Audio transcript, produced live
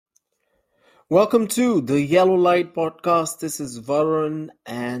Welcome to the Yellow Light Podcast. This is Varun,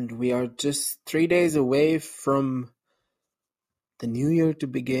 and we are just 3 days away from the new year to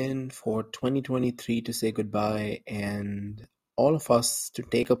begin, for 2023 to say goodbye, and all of us to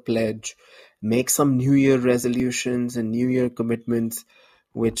take a pledge, make some new year resolutions and new year commitments,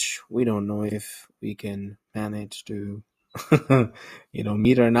 which we don't know if we can manage to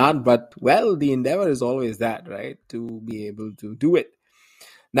meet or not. But well, the endeavor is always that, right? To be able to do it.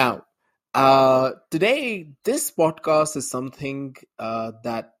 Now, today, this podcast is something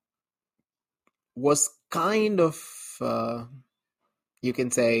that was kind of, you can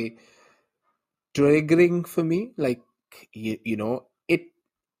say, triggering for me. Like, it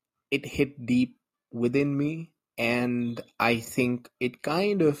hit deep within me, and I think it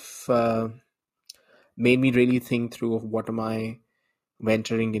kind of made me really think through of what am I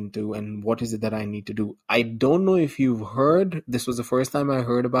venturing into and what is it that I need to do. I don't know if you've heard, this was the first time I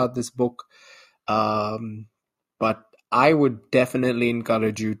heard about this book. But I would definitely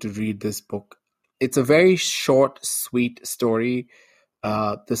encourage you to read this book. It's a very short, sweet story.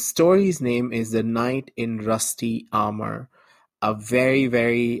 The story's name is The Knight in Rusty Armor. A very,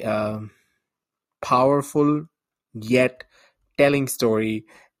 very powerful yet telling story.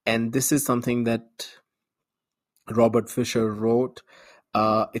 And this is something that Robert Fisher wrote.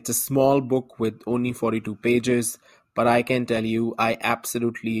 It's a small book with only 42 pages. But I can tell you, I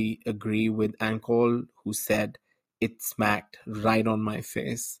absolutely agree with Ankol, who said it smacked right on my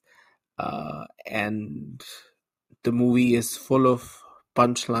face. And the movie is full of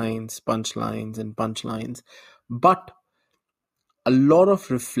punchlines, and punchlines. But a lot of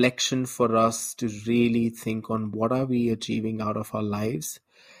reflection for us to really think on what are we achieving out of our lives.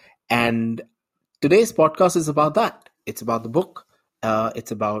 And today's podcast is about that. It's about the book.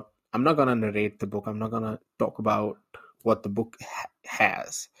 I'm not going to narrate the book. I'm not going to talk about what the book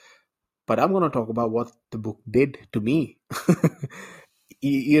has, but I'm going to talk about what the book did to me.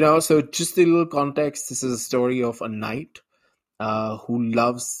 So just a little context. This is a story of a knight who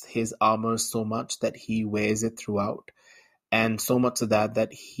loves his armor so much that he wears it throughout. And so much so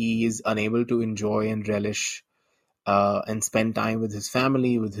that he is unable to enjoy and relish and spend time with his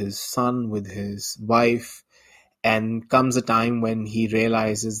family, with his son, with his wife. And comes a time when he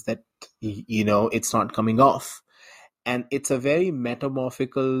realizes that, it's not coming off. And it's a very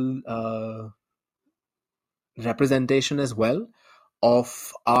metamorphical representation as well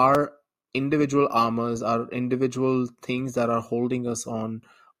of our individual armors, our individual things that are holding us on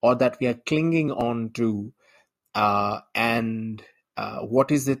or that we are clinging on to. And what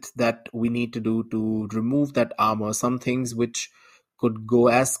is it that we need to do to remove that armor? Some things which could go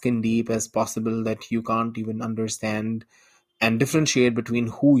as skin deep as possible that you can't even understand and differentiate between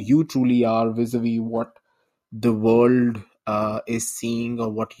who you truly are vis-a-vis what the world is seeing or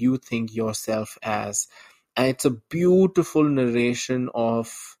what you think yourself as. And it's a beautiful narration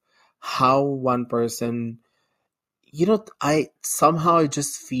of how one person, I somehow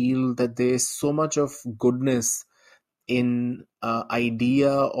just feel that there's so much of goodness in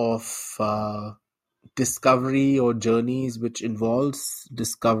idea of discovery or journeys which involves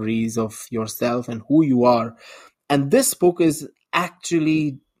discoveries of yourself and who you are. And this book is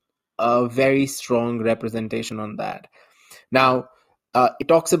actually a very strong representation on that. Now, it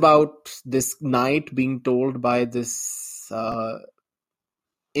talks about this knight being told by this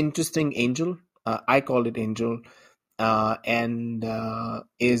interesting angel. I call it angel. And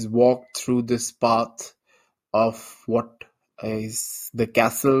is walked through this path of what is the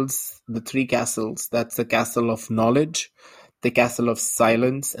castles, the three castles. That's the castle of knowledge, the castle of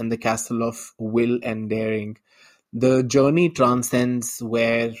silence, and the castle of will and daring. The journey transcends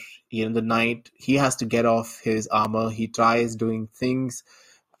where, the knight, he has to get off his armor. He tries doing things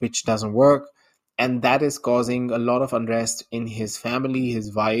which doesn't work. And that is causing a lot of unrest in his family,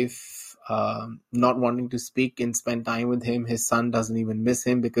 his wife, not wanting to speak and spend time with him. His son doesn't even miss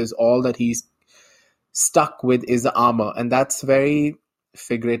him because all that he's stuck with is the armor. And that's very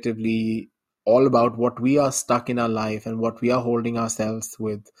figuratively all about what we are stuck in our life and what we are holding ourselves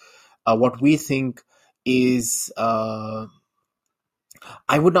with, what we think is, I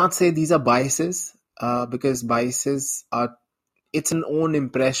would not say these are biases, because biases are, it's an own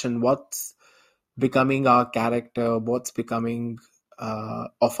impression. What's becoming our character, what's becoming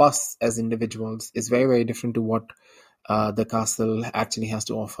of us as individuals is very, very different to what the castle actually has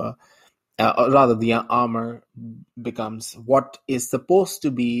to offer. Or rather, the armor becomes what is supposed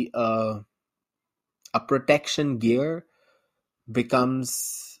to be a protection gear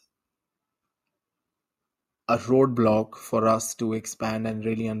becomes a roadblock for us to expand and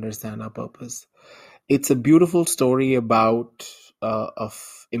really understand our purpose. It's a beautiful story about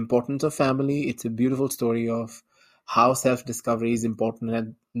of importance of family. It's a beautiful story of how self-discovery is important,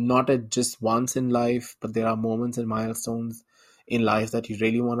 and not at just once in life, but there are moments and milestones in life that you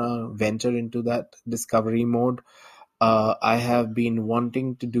really want to venture into that discovery mode. I have been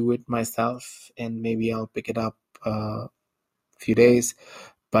wanting to do it myself, and maybe I'll pick it up a few days.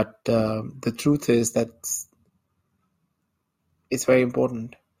 But the truth is that it's very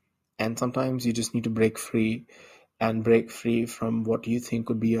important. And sometimes you just need to break free and break free from what you think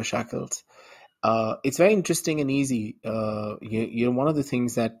could be your shackles. It's very interesting and easy. One of the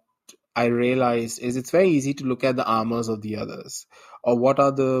things that I realized is it's very easy to look at the armors of the others, or what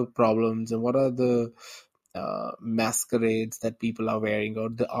are the problems and what are the masquerades that people are wearing, or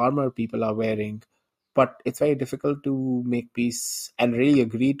the armor people are wearing. But it's very difficult to make peace and really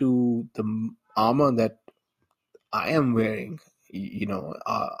agree to the armor that I am wearing.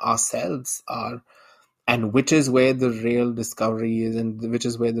 Ourselves are, and which is where the real discovery is, and which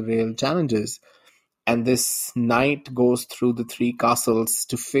is where the real challenge is. And this knight goes through the three castles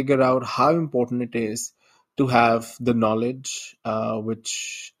to figure out how important it is to have the knowledge,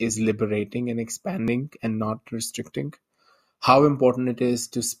 which is liberating and expanding and not restricting. How important it is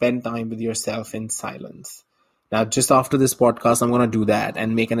to spend time with yourself in silence. Now, just after this podcast, I'm going to do that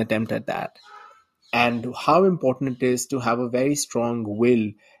and make an attempt at that. And how important it is to have a very strong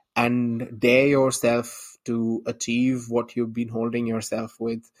will and dare yourself to achieve what you've been holding yourself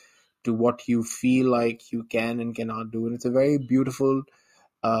with, to what you feel like you can and cannot do. And it's a very beautiful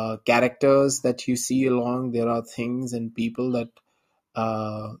characters that you see along. There are things and people that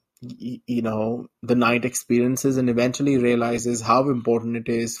the knight experiences and eventually realizes how important it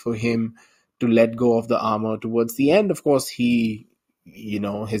is for him to let go of the armor. Towards the end, of course, his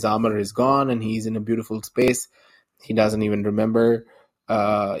armor is gone and he's in a beautiful space. He doesn't even remember.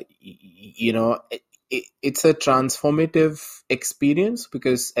 It's a transformative experience,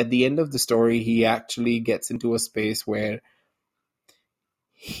 because at the end of the story, he actually gets into a space where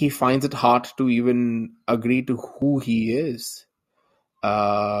he finds it hard to even agree to who he is,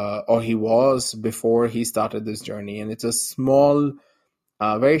 or he was before he started this journey. And it's a small,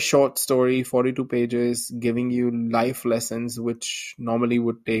 very short story, 42 pages, giving you life lessons, which normally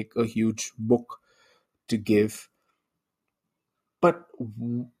would take a huge book to give. But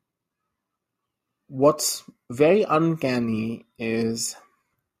what's very uncanny is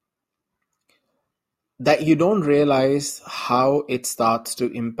that you don't realize how it starts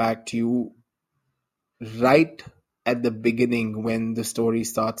to impact you right at the beginning when the story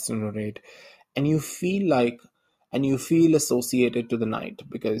starts to narrate. And you feel associated to the knight,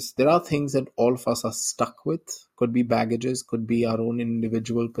 because there are things that all of us are stuck with. Could be baggages, could be our own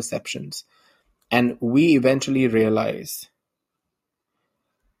individual perceptions. And we eventually realize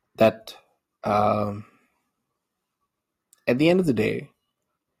that at the end of the day,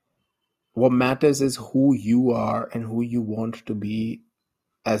 what matters is who you are and who you want to be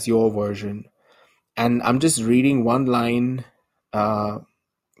as your version. And I'm just reading one line,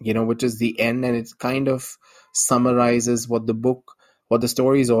 which is the end, and it kind of summarizes what the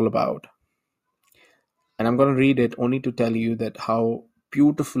story is all about. And I'm going to read it only to tell you that how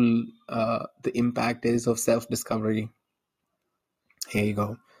beautiful the impact is of self-discovery. Here you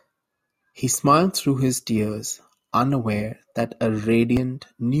go. He smiled through his tears, unaware that a radiant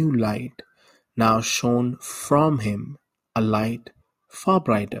new light now shone from him, a light far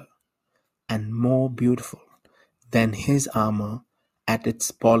brighter and more beautiful than his armor at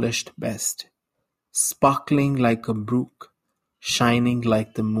its polished best, sparkling like a brook, shining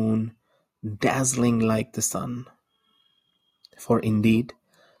like the moon, dazzling like the sun. For indeed,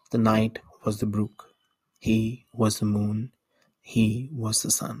 the knight was the brook, he was the moon, he was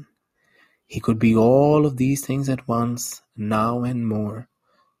the sun. He could be all of these things at once, now and more,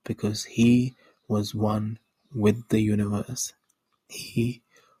 because he was one with the universe. He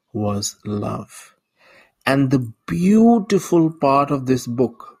was love. And the beautiful part of this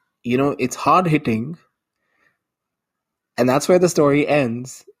book, it's hard hitting, and that's where the story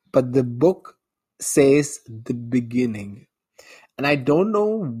ends, but the book says the beginning. And I don't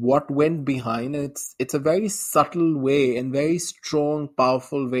know what went behind. It's a very subtle way and very strong,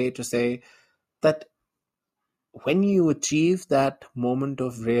 powerful way to say that when you achieve that moment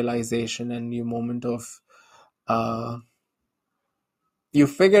of realization and your moment of you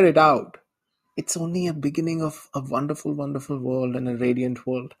figure it out, it's only a beginning of a wonderful, wonderful world and a radiant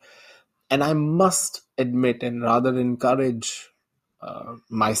world. And I must admit and rather encourage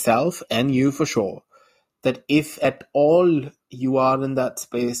myself and you for sure, that if at all you are in that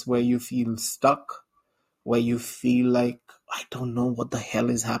space where you feel stuck, where you feel like, I don't know what the hell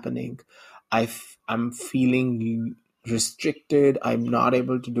is happening, I'm feeling restricted, I'm not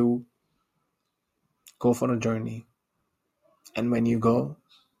able to do, go for a journey. And when you go,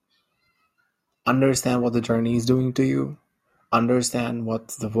 understand what the journey is doing to you, understand what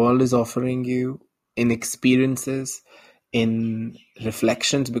the world is offering you in experiences, in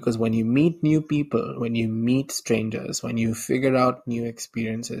reflections, because when you meet new people, when you meet strangers, when you figure out new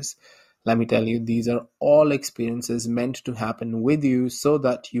experiences, let me tell you, these are all experiences meant to happen with you so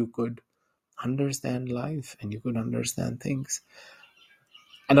that you could understand life and you could understand things.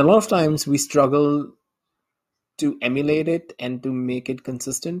 And a lot of times we struggle to emulate it and to make it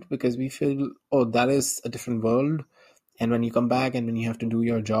consistent because we feel, oh, that is a different world. And when you come back and when you have to do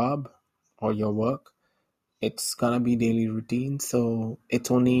your job or your work, it's gonna be daily routine. So it's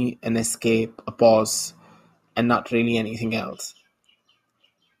only an escape, a pause, and not really anything else.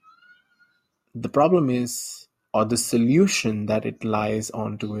 The problem is, or the solution that it lies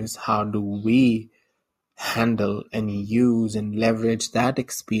onto, is how do we handle and use and leverage that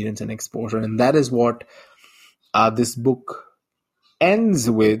experience and exposure. And that is what this book ends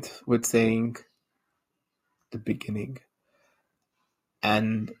with saying the beginning.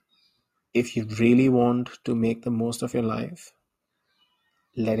 And if you really want to make the most of your life,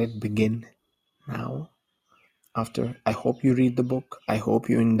 let it begin now. I hope you read the book, I hope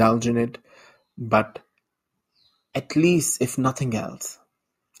you indulge in it, but at least, if nothing else,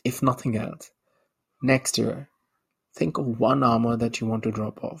 next year, think of one armor that you want to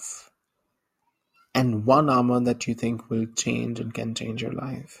drop off, and one armor that you think will change and can change your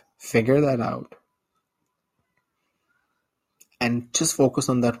life. Figure that out, and just focus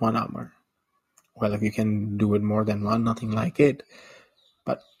on that one armor. Well, if you can do it more than one, nothing like it,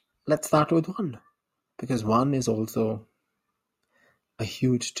 but let's start with one, because one is also a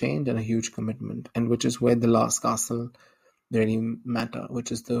huge change and a huge commitment, and which is where the last castle really matter,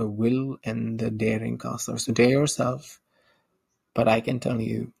 which is the will and the daring castle. So dare yourself, but I can tell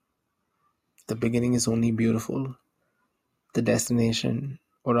you, the beginning is only beautiful. The destination,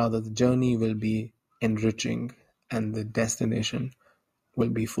 or rather the journey, will be enriching, and the destination will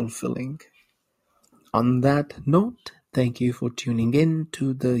be fulfilling. On that note, thank you for tuning in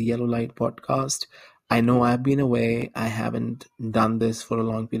to the Yellow Light podcast. I know I've been away. I haven't done this for a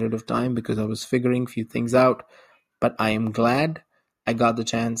long period of time because I was figuring a few things out, but I am glad I got the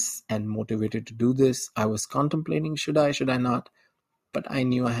chance and motivated to do this. I was contemplating, should I not? But I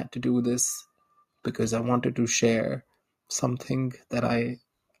knew I had to do this because I wanted to share something a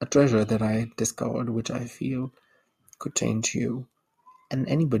treasure that I discovered, which I feel could change you and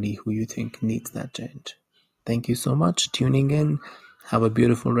anybody who you think needs that change. Thank you so much tuning in. Have a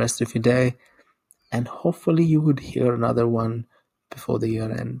beautiful rest of your day, and hopefully you would hear another one before the year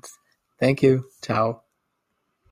ends. Thank you. Ciao.